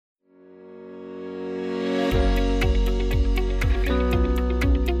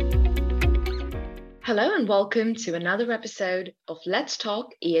Hello and welcome to another episode of Let's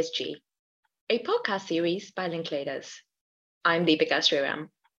Talk ESG, a podcast series by Linklaters. I'm Deepika Sriram.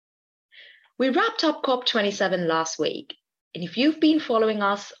 We wrapped up COP27 last week, and if you've been following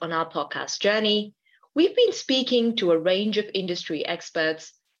us on our podcast journey, we've been speaking to a range of industry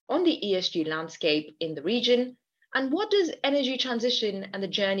experts on the ESG landscape in the region and what does energy transition and the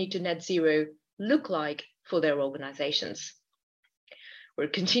journey to net zero look like for their organizations. We're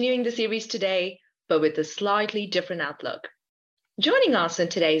continuing the series today, but with a slightly different outlook. Joining us in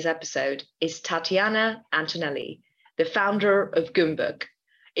today's episode is Tatiana Antonelli, the founder of Goumbook,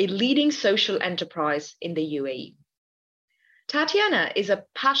 a leading social enterprise in the UAE. Tatiana is a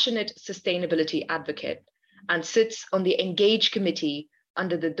passionate sustainability advocate and sits on the Engage Committee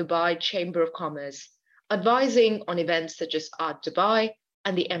under the Dubai Chamber of Commerce, advising on events such as Art Dubai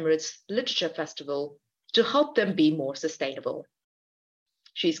and the Emirates Literature Festival to help them be more sustainable.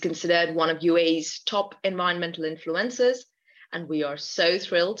 She's considered one of UAE's top environmental influencers, and we are so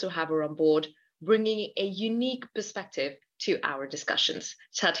thrilled to have her on board, bringing a unique perspective to our discussions.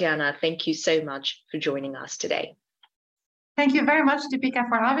 Tatiana, thank you so much for joining us today. Thank you very much, Deepika,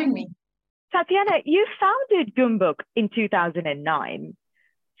 for having me. Tatiana, you founded Goumbook in 2009.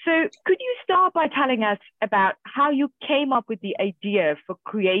 So could you start by telling us about how you came up with the idea for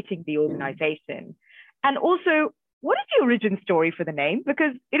creating the organization? And also, what is the origin story for the name?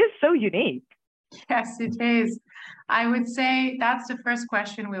 Because it is so unique. Yes, it is. I would say that's the first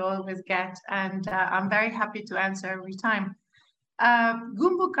question we always get, and I'm very happy to answer every time.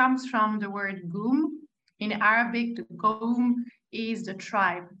 Goumbook comes from the word Goum. In Arabic, the Goum is the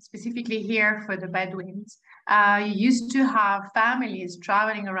tribe, specifically here for the Bedouins. You used to have families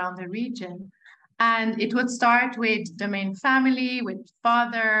traveling around the region, and it would start with the main family, with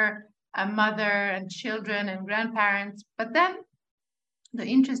father, a mother and children and grandparents. But then the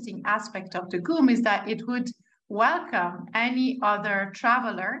interesting aspect of the Goum is that it would welcome any other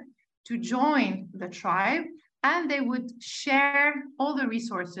traveler to join the tribe, and they would share all the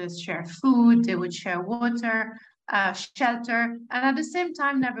resources, share food, they would share water, shelter, and at the same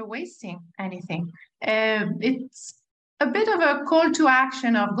time never wasting anything. It's a bit of a call to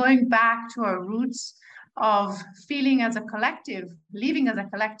action of going back to our roots, of feeling as a collective, living as a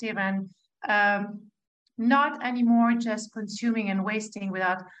collective, and not anymore just consuming and wasting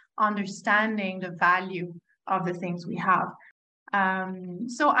without understanding the value of the things we have.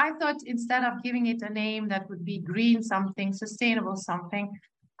 So I thought instead of giving it a name that would be green something, sustainable something,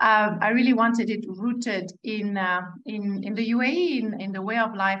 I really wanted it rooted in the UAE, in the way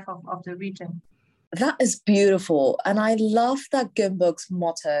of life of the region. That is beautiful. And I love that Goumbook's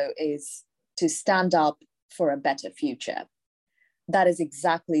motto is to stand up for a better future. That is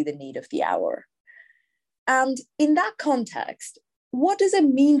exactly the need of the hour. And in that context, what does it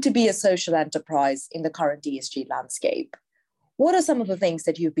mean to be a social enterprise in the current ESG landscape? What are some of the things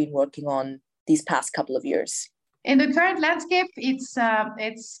that you've been working on these past couple of years? In the current landscape, it's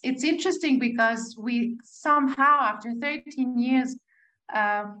interesting because we somehow, after 13 years,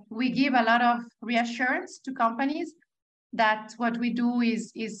 we give a lot of reassurance to companies that what we do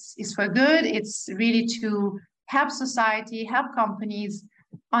is for good. It's really to help society, help companies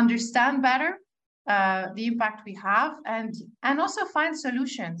understand better the impact we have and also find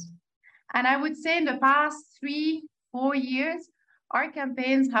solutions. And I would say in the past 3-4 years, our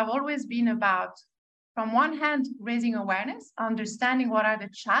campaigns have always been about, from one hand, raising awareness, understanding what are the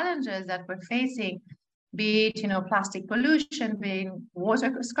challenges that we're facing, be it, plastic pollution, being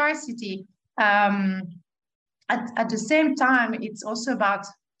water scarcity. At the same time, it's also about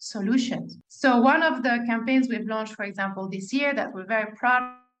solutions. So one of the campaigns we've launched, for example, this year that we're very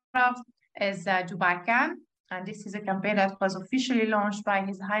proud of is Dubai Can. And this is a campaign that was officially launched by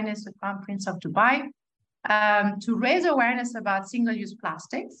His Highness the Crown Prince of Dubai to raise awareness about single-use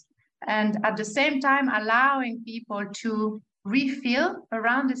plastics and at the same time allowing people to refill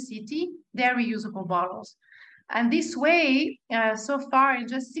around the city their reusable bottles. And this way, so far in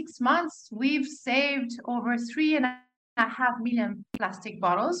just 6 months, we've saved over 3.5 million plastic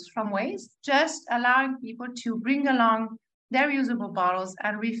bottles from waste, just allowing people to bring along their reusable bottles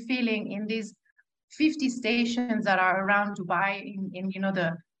and refilling in these 50 stations that are around Dubai in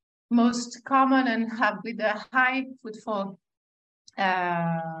the most common and have with a high footfall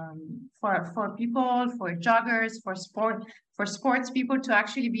for people, for joggers, for sports people to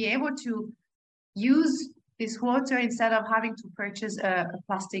actually be able to use this water instead of having to purchase a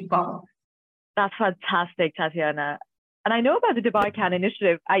plastic bottle. That's fantastic, Tatiana. And I know about the Dubai Can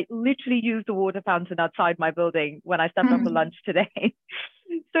initiative. I literally used the water fountain outside my building when I stepped up for lunch today.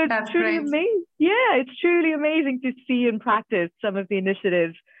 So it's truly amazing. Yeah, it's truly amazing to see in practice some of the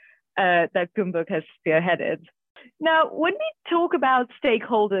initiatives that Goumbook has spearheaded. Now, when we talk about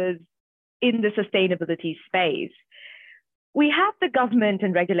stakeholders in the sustainability space, we have the government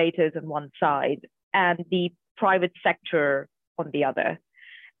and regulators on one side and the private sector on the other.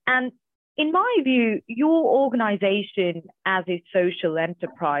 And in my view, your organization as a social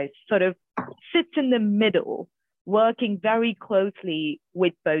enterprise sort of sits in the middle, working very closely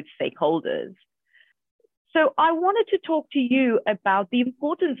with both stakeholders. So I wanted to talk to you about the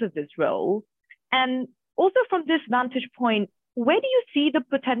importance of this role. And also from this vantage point, where do you see the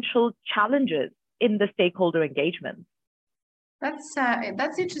potential challenges in the stakeholder engagement?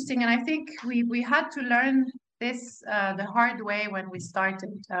 That's interesting. And I think we had to learn this the hard way when we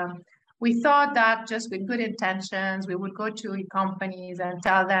started. We thought that just with good intentions, we would go to companies and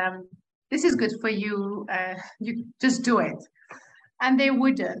tell them, this is good for you, you just do it. And they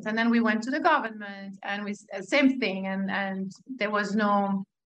wouldn't. And then we went to the government and we same thing. And there was no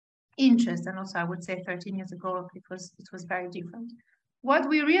interest. And also I would say 13 years ago, it was very different. What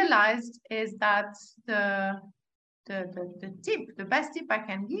we realized is that the best tip I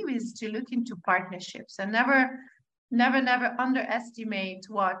can give is to look into partnerships and never underestimate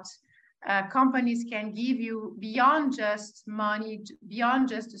what companies can give you beyond just money, beyond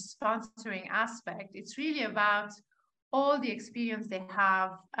just the sponsoring aspect. It's really about all the experience they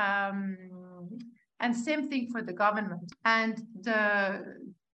have, and same thing for the government. And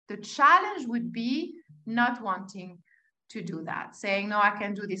the challenge would be not wanting to do that, saying, no, I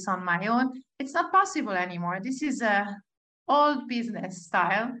can do this on my own. It's not possible anymore. This is a old business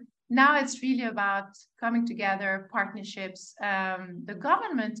style. Now it's really about coming together, partnerships. The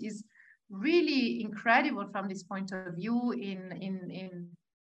government is really incredible from this point of view in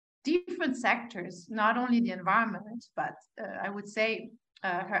different sectors, not only the environment, but I would say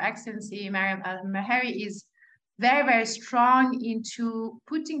Her Excellency Mariam Al-Mahari is very, very strong into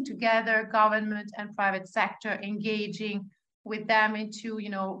putting together government and private sector, engaging with them into,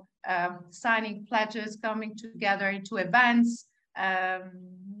 signing pledges, coming together into events,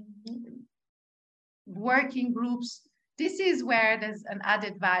 working groups. This is where there's an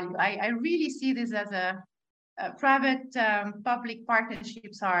added value. I really see this as a private public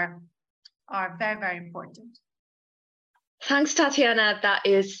partnerships are very, very important. Thanks, Tatiana. That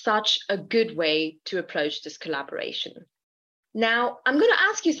is such a good way to approach this collaboration. Now, I'm going to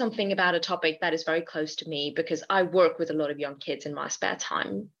ask you something about a topic that is very close to me because I work with a lot of young kids in my spare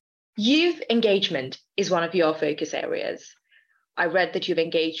time. Youth engagement is one of your focus areas. I read that you've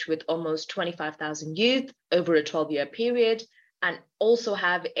engaged with almost 25,000 youth over a 12-year period and also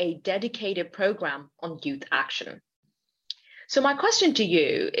have a dedicated program on youth action. So my question to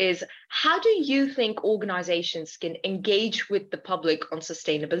you is, how do you think organizations can engage with the public on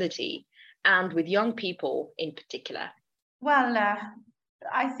sustainability and with young people in particular? Well,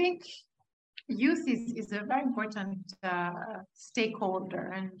 I think youth is a very important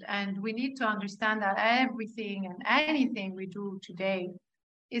stakeholder, and we need to understand that everything and anything we do today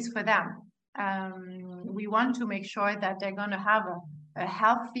is for them. We want to make sure that they're going to have a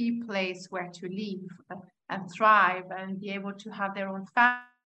healthy place where to live and thrive and be able to have their own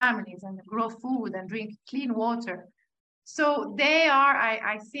families and grow food and drink clean water. So they are,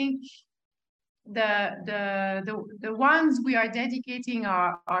 I think, the ones we are dedicating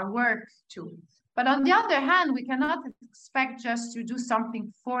our work to. But on the other hand, we cannot expect just to do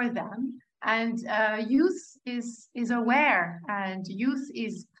something for them. And youth is aware, and youth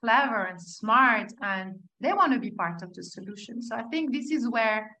is clever and smart, and they want to be part of the solution. So I think this is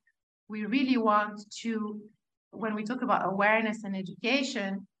where we really want to, when we talk about awareness and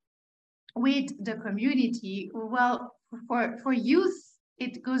education with the community, well, for youth,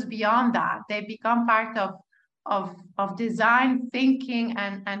 it goes beyond that. They become part of design thinking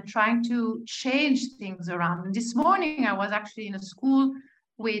and trying to change things around. And this morning, I was actually in a school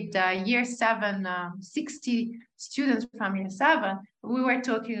with year 7, 60 students from year 7. We were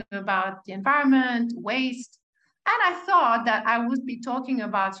talking about the environment, waste, and I thought that I would be talking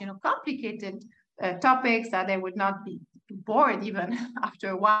about, complicated topics that they would not be bored even after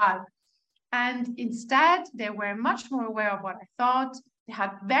a while. And instead, they were much more aware of what I thought. They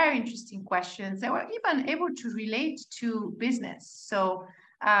had very interesting questions. They were even able to relate to business. So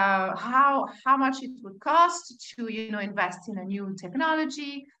how much it would cost to invest in a new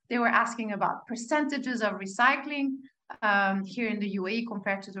technology. They were asking about percentages of recycling here in the UAE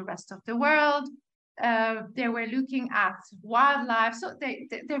compared to the rest of the world. They were looking at wildlife. So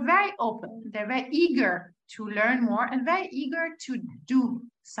they're very open. They're very eager to learn more and very eager to do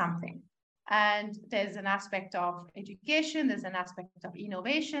something. And there's an aspect of education, there's an aspect of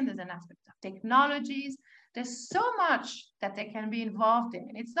innovation, there's an aspect of technologies. There's so much that they can be involved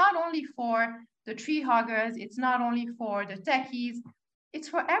in. It's not only for the tree huggers, it's not only for the techies, it's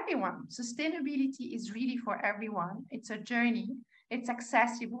for everyone. Sustainability is really for everyone. It's a journey. It's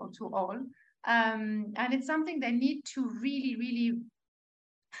accessible to all. And it's something they need to really, really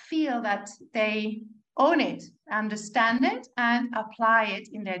feel that they own it, understand it, and apply it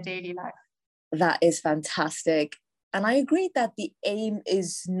in their daily life. That is fantastic. And I agree that the aim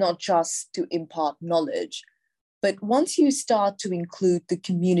is not just to impart knowledge, but once you start to include the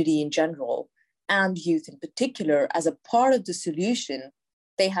community in general and youth in particular as a part of the solution,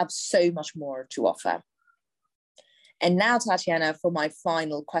 they have so much more to offer. And now, Tatiana, for my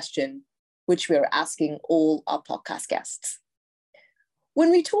final question, which we're asking all our podcast guests.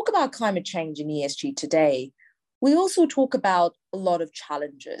 When we talk about climate change and ESG today, we also talk about a lot of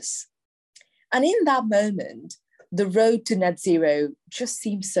challenges. And in that moment, the road to net zero just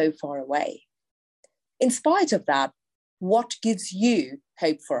seems so far away. In spite of that, what gives you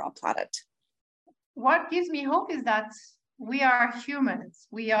hope for our planet? What gives me hope is that we are humans.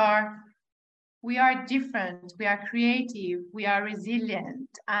 We are different. We are creative. We are resilient.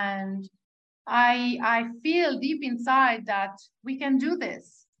 And I feel deep inside that we can do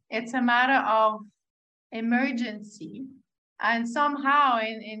this. It's a matter of emergency. And somehow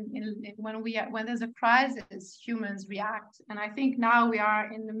when there's a crisis, humans react. And I think now we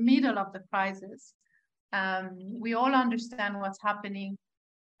are in the middle of the crisis. We all understand what's happening.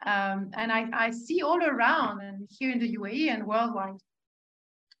 And I see all around and here in the UAE and worldwide,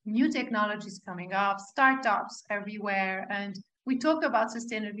 new technologies coming up, startups everywhere. And we talk about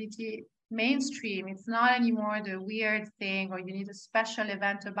sustainability mainstream. It's not anymore the weird thing or you need a special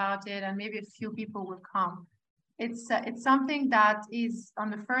event about it and maybe a few people will come. It's something that is on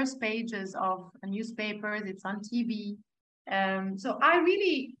the first pages of newspapers, it's on TV. So I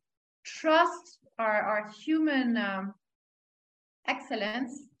really trust our human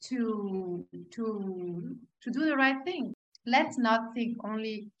excellence to do the right thing. Let's not think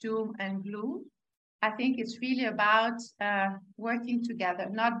only doom and gloom. I think it's really about working together,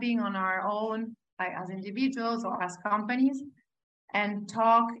 not being on our own, like as individuals or as companies, and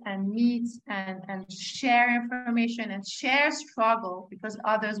talk and meet and share information and share struggle, because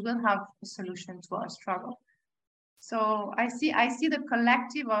others will have a solution to our struggle. So I see the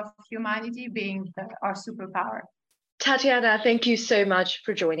collective of humanity being our superpower. Tatiana, thank you so much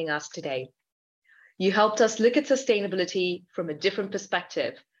for joining us today. You helped us look at sustainability from a different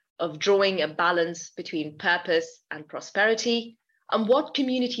perspective of drawing a balance between purpose and prosperity and what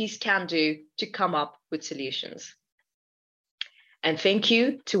communities can do to come up with solutions. And thank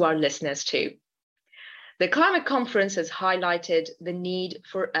you to our listeners too. The climate conference has highlighted the need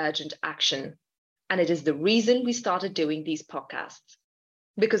for urgent action. And it is the reason we started doing these podcasts,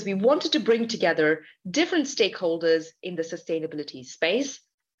 because we wanted to bring together different stakeholders in the sustainability space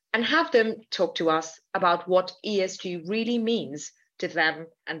and have them talk to us about what ESG really means to them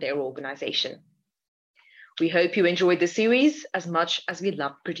and their organization. We hope you enjoyed the series as much as we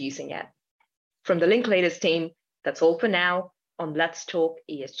loved producing it. From the Linklaters team, that's all for now on Let's Talk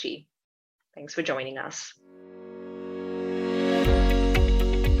ESG. Thanks for joining us.